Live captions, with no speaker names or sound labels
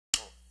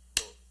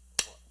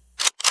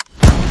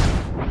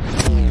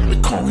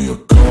call me a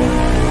god.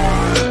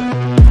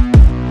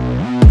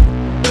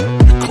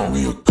 You call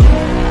me a god.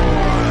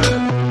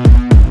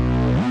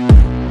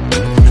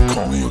 You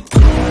call me a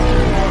god.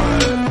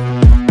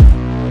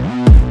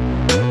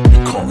 You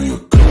call me a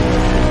god.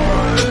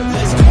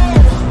 Let's go.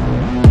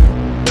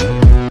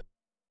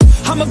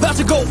 I'm about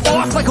to go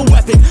off like a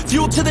weapon.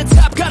 Fuel to the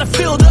top, got a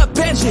filled up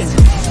engine.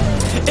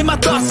 In my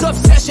thoughts,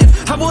 obsession.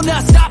 I will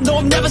not stop, no,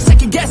 I'm never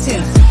second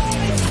guessing.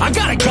 I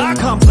got a God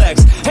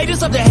complex.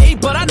 Haters love to hate,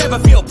 but I never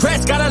feel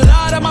pressed. Got a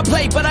lot on my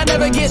plate, but I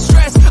never get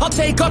stressed. I'll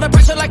take all the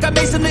pressure like I'm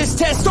acing this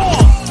test.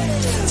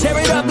 Tear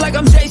it up like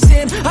I'm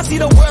Jason. I see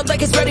the world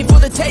like it's ready for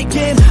the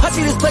taking. I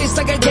see this place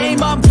like a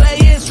game I'm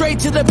playing. Straight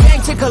to the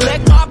bank to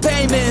collect my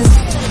payments.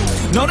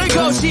 No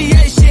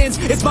negotiations,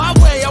 it's my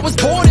way, I was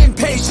born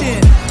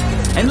impatient.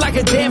 And like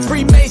a damn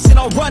Freemason,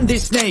 I'll run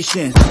this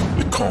nation.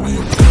 You call me a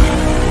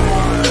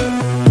god.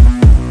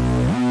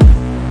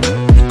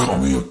 You call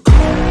me a god.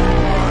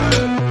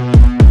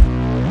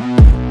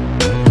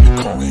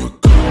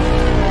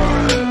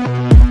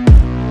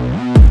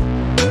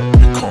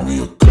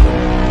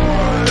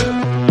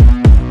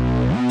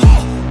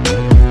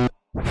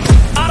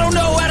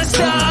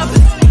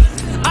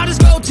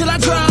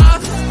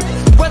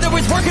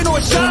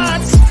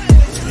 Shots,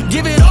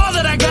 give it all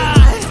that I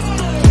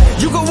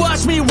got. You can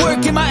watch me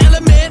work in my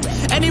element.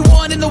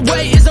 Anyone in the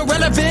way is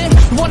irrelevant.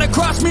 Wanna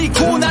cross me,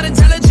 cool, not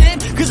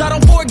intelligent. Cause I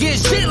don't forget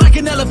shit like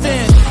an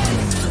elephant.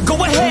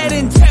 Go ahead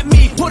and tempt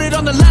me, put it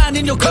on the line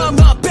and you'll come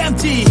up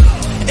empty.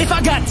 If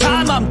I got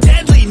time, I'm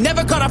deadly.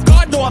 Never caught off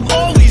guard, no, I'm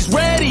always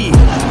ready.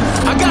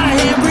 I got a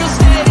hand real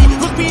steady.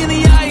 Look me in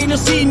the eye and you'll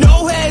see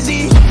no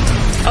hezzy.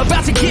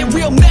 About to get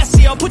real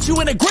messy. I'll put you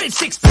in a grid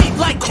 6 feet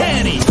like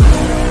Kenny.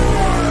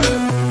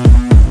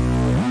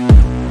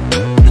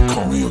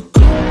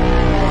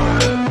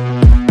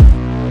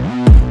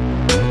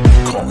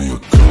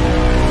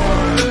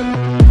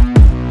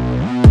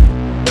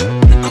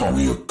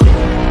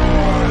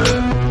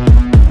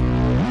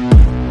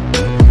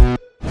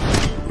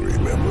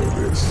 Remember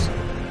this.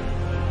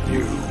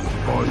 You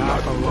are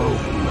not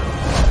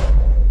alone.